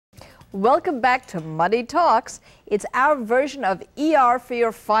Welcome back to Money Talks. It's our version of ER for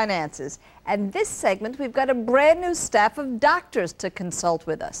your finances. And this segment, we've got a brand new staff of doctors to consult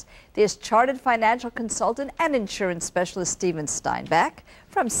with us. There's chartered financial consultant and insurance specialist Steven Steinbach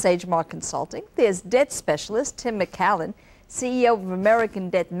from SageMark Consulting. There's debt specialist Tim McCallan, CEO of American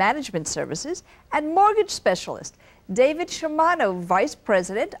Debt Management Services, and mortgage specialist David Shermano, Vice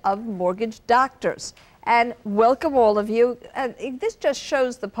President of Mortgage Doctors. And welcome all of you. This just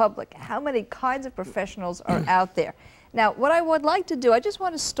shows the public how many kinds of professionals are out there. Now, what I would like to do, I just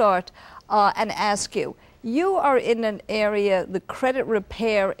want to start and ask you, you are in an area, the credit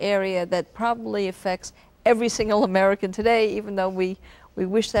repair area, that probably affects every single American today, even though we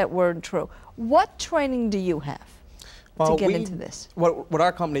wish that weren't true. What training do you have to get into this? What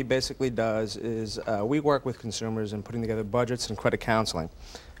our company basically does is we work with consumers in putting together budgets and credit counseling.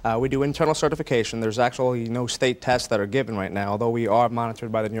 We do internal certification. There's actually no state tests that are given right now, although we are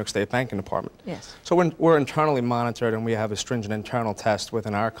monitored by the New York State Banking Department. Yes. So we're internally monitored, and we have a stringent internal test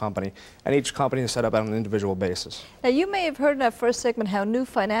within our company, and each company is set up on an individual basis. Now, you may have heard in our first segment how new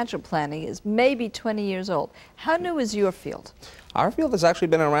financial planning is maybe 20 years old. How new is your field? Our field has actually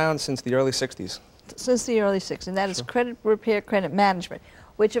been around since the early 60s. Since the early 60s, and that is credit repair, credit management,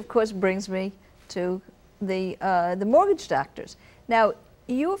 which of course brings me to the mortgage doctors. Now,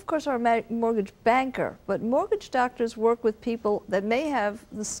 you, of course, are a mortgage banker, but mortgage doctors work with people that may have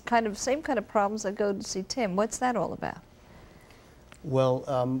this same kind of problems that go to see Tim. What's that all about? Well,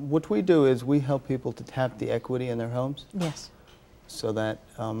 what we do is we help people to tap the equity in their homes. Yes. So that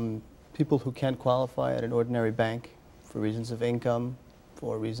people who can't qualify at an ordinary bank for reasons of income,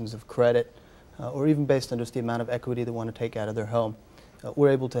 for reasons of credit, or even based on just the amount of equity they want to take out of their home,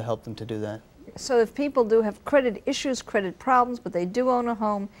 we're able to help them to do that. So if people do have credit issues, credit problems, but they do own a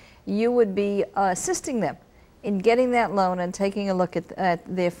home, you would be assisting them in getting that loan and taking a look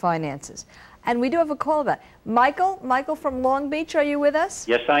at their finances. And we do have a call about it. Michael from Long Beach, are you with us?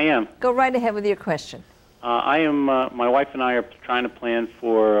 Yes, I am. Go right ahead with your question. My wife and I are trying to plan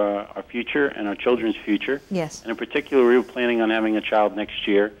for our future and our children's future. Yes. And in particular, we were planning on having a child next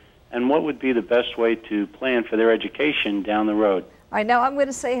year. And what would be the best way to plan for their education down the road? All right, now I'm going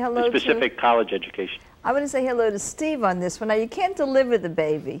to say hello to... Specific college education. I'm going to say hello to Steve on this one. Now, you can't deliver the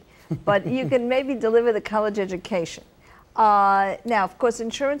baby, but you can maybe deliver the college education. Now, of course,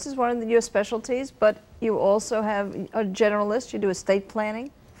 insurance is one of your specialties, but you also have a generalist. You do estate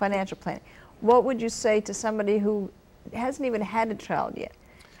planning, financial planning. What would you say to somebody who hasn't even had a child yet?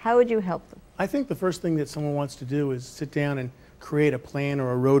 How would you help them? I think the first thing that someone wants to do is sit down and create a plan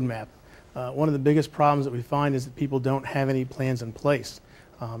or a roadmap. One of the biggest problems that we find is that people don't have any plans in place.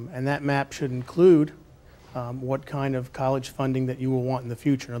 And that map should include what kind of college funding that you will want in the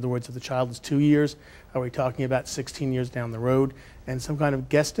future. In other words, if the child is 2 years, are we talking about 16 years down the road? And some kind of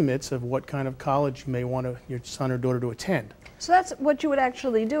guesstimates of what kind of college you may want your son or daughter to attend. So that's what you would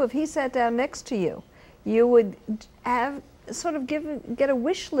actually do. If he sat down next to you, you would have get a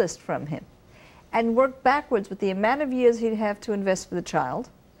wish list from him and work backwards with the amount of years he'd have to invest for the child,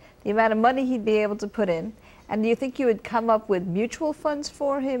 the amount of money he'd be able to put in, and do you think you would come up with mutual funds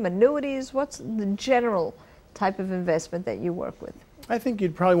for him, annuities? What's the general type of investment that you work with? I think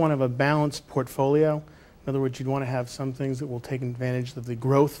you'd probably want to have a balanced portfolio. In other words, you'd want to have some things that will take advantage of the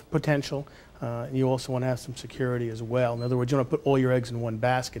growth potential. And you also want to have some security as well. In other words, you don't want to put all your eggs in one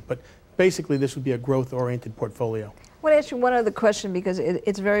basket, but basically this would be a growth-oriented portfolio. I want to ask you one other question because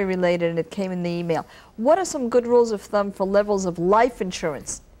it's very related and it came in the email. What are some good rules of thumb for levels of life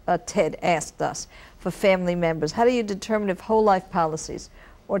insurance? Ted asked us, for family members. How do you determine if whole life policies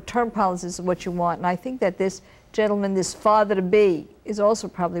or term policies are what you want? And I think that this gentleman, this father-to-be, is also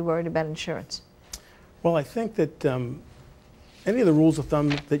probably worried about insurance. Well, I think that any of the rules of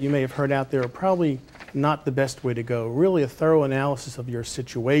thumb that you may have heard out there are probably not the best way to go. Really, a thorough analysis of your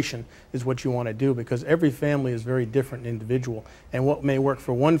situation is what you want to do, because every family is very different and individual, and what may work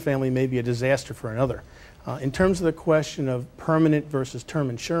for one family may be a disaster for another. In terms of the question of permanent versus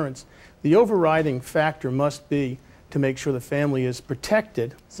term insurance, the overriding factor must be to make sure the family is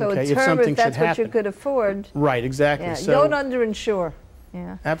protected. So okay, a term, if something if that's should what happen. you could afford. Right, exactly. Yeah, so, you don't underinsure.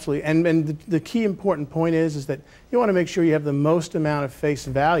 Yeah. Absolutely, and the key important point is that you want to make sure you have the most amount of face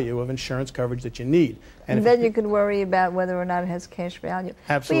value of insurance coverage that you need. And then you can worry about whether or not it has cash value.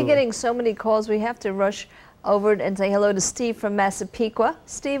 Absolutely. We're getting so many calls, we have to rush over and say hello to Steve from Massapequa.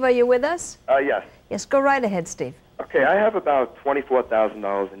 Steve, are you with us? Yes. Yes, go right ahead, Steve. Okay, I have about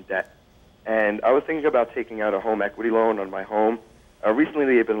 $24,000 in debt, and I was thinking about taking out a home equity loan on my home. Recently,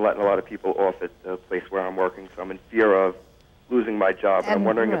 they've been letting a lot of people off at the place where I'm working, so I'm in fear of losing my job. And I'm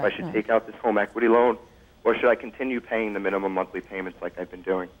wondering if I should take out this home equity loan or should I continue paying the minimum monthly payments like I've been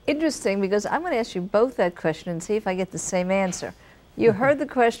doing? Interesting, because I'm going to ask you both that question and see if I get the same answer. You heard the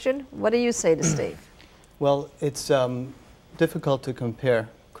question. What do you say to Steve? Well, it's difficult to compare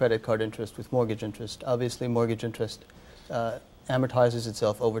credit card interest with mortgage interest. Obviously, mortgage interest amortizes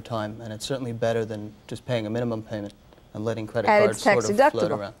itself over time, and it's certainly better than just paying a minimum payment and letting credit cards sort of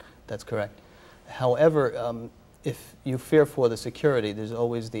float around. That's correct. However, if you fear for the security, there's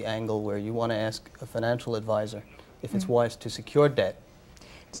always the angle where you want to ask a financial advisor if it's wise to secure debt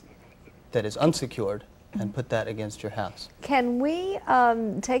that is unsecured and put that against your house. Can we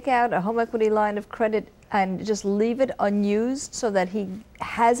take out a home equity line of credit and just leave it unused so that he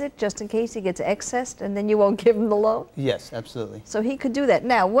has it just in case he gets excessed and then you won't give him the loan? Yes, absolutely. So he could do that.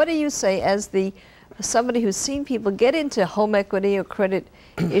 Now, what do you say as somebody who's seen people get into home equity or credit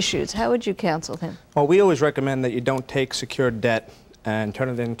issues? How would you counsel him? Well, we always recommend that you don't take secured debt and turn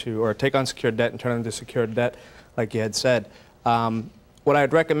it into, or take unsecured debt and turn it into secured debt, like you had said. What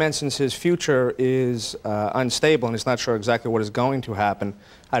I'd recommend, since his future is unstable and he's not sure exactly what is going to happen,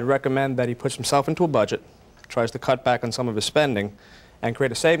 I'd recommend that he puts himself into a budget, tries to cut back on some of his spending, and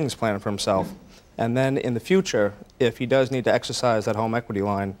create a savings plan for himself. And then in the future, if he does need to exercise that home equity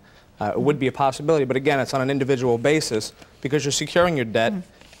line, it would be a possibility, but again, it's on an individual basis because you're securing your debt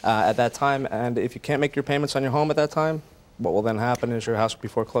at that time, and if you can't make your payments on your home at that time, what will then happen is your house will be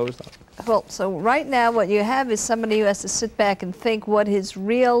foreclosed on. Well, so right now what you have is somebody who has to sit back and think what his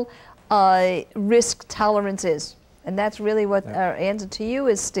real risk tolerance is. And that's really what our answer to you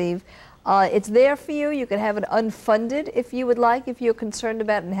is, Steve. It's there for you. You can have it unfunded if you would like, if you're concerned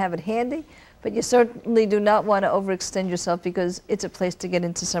about it, and have it handy. But you certainly do not want to overextend yourself because it's a place to get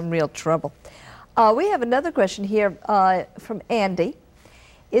into some real trouble. We have another question here from Andy.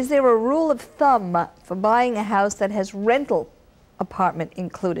 Is there a rule of thumb for buying a house that has rental apartment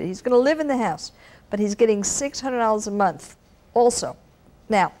included? He's going to live in the house, but he's getting $600 a month also.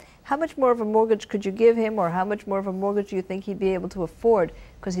 Now, how much more of a mortgage could you give him, or how much more of a mortgage do you think he'd be able to afford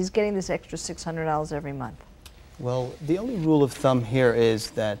because he's getting this extra $600 every month? Well, the only rule of thumb here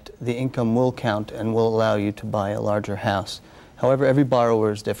is that the income will count and will allow you to buy a larger house. However, every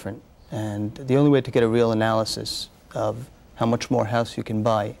borrower is different, and the only way to get a real analysis of how much more house you can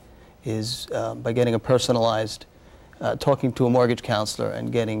buy is by getting a personalized, talking to a mortgage counselor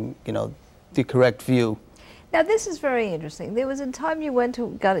and getting, the correct view. Now, this is very interesting. There was a time you went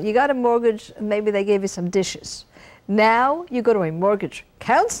to, you got a mortgage, and maybe they gave you some dishes. Now you go to a mortgage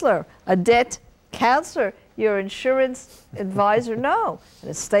counselor, a debt counselor, your insurance advisor, no, an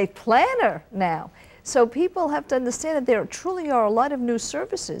estate planner now. So people have to understand that there truly are a lot of new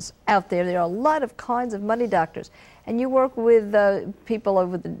services out there. There are a lot of kinds of money doctors. And you work with people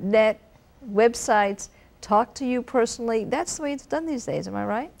over the net, websites, talk to you personally. That's the way it's done these days, am I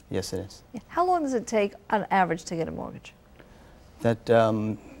right? Yes, it is. Yeah. How long does it take on average to get a mortgage? That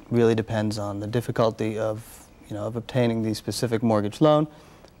really depends on the difficulty of, of obtaining the specific mortgage loan,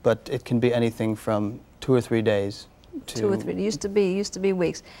 but it can be anything from 2 or 3 days to... 2 or 3, it used to be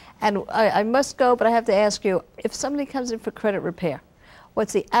weeks. And I must go, but I have to ask you, if somebody comes in for credit repair,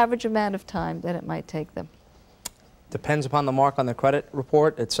 what's the average amount of time that it might take them? Depends upon the mark on the credit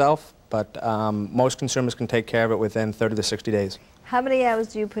report itself, but most consumers can take care of it within 30 to 60 days. How many hours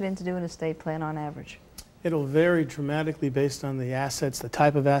do you put in to do an estate plan on average? It'll vary dramatically based on the assets, the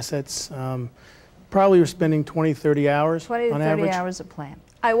type of assets. Probably you're spending 20, 30 hours 20 to on 30 average. hours a plan.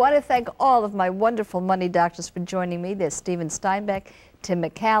 I want to thank all of my wonderful money doctors for joining me. There's Stephen Steinbeck, Tim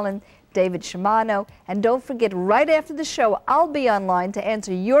McCallan, David Shimano, and don't forget, right after the show, I'll be online to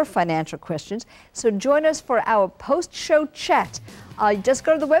answer your financial questions. So join us for our post-show chat. Just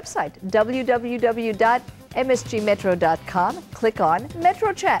go to the website, www.msgmetro.com. Click on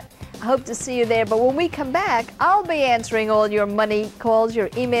Metro Chat. I hope to see you there. But when we come back, I'll be answering all your money calls, your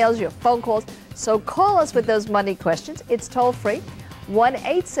emails, your phone calls. So call us with those money questions. It's toll-free,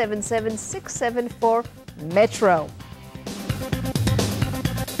 1-877-674-METRO.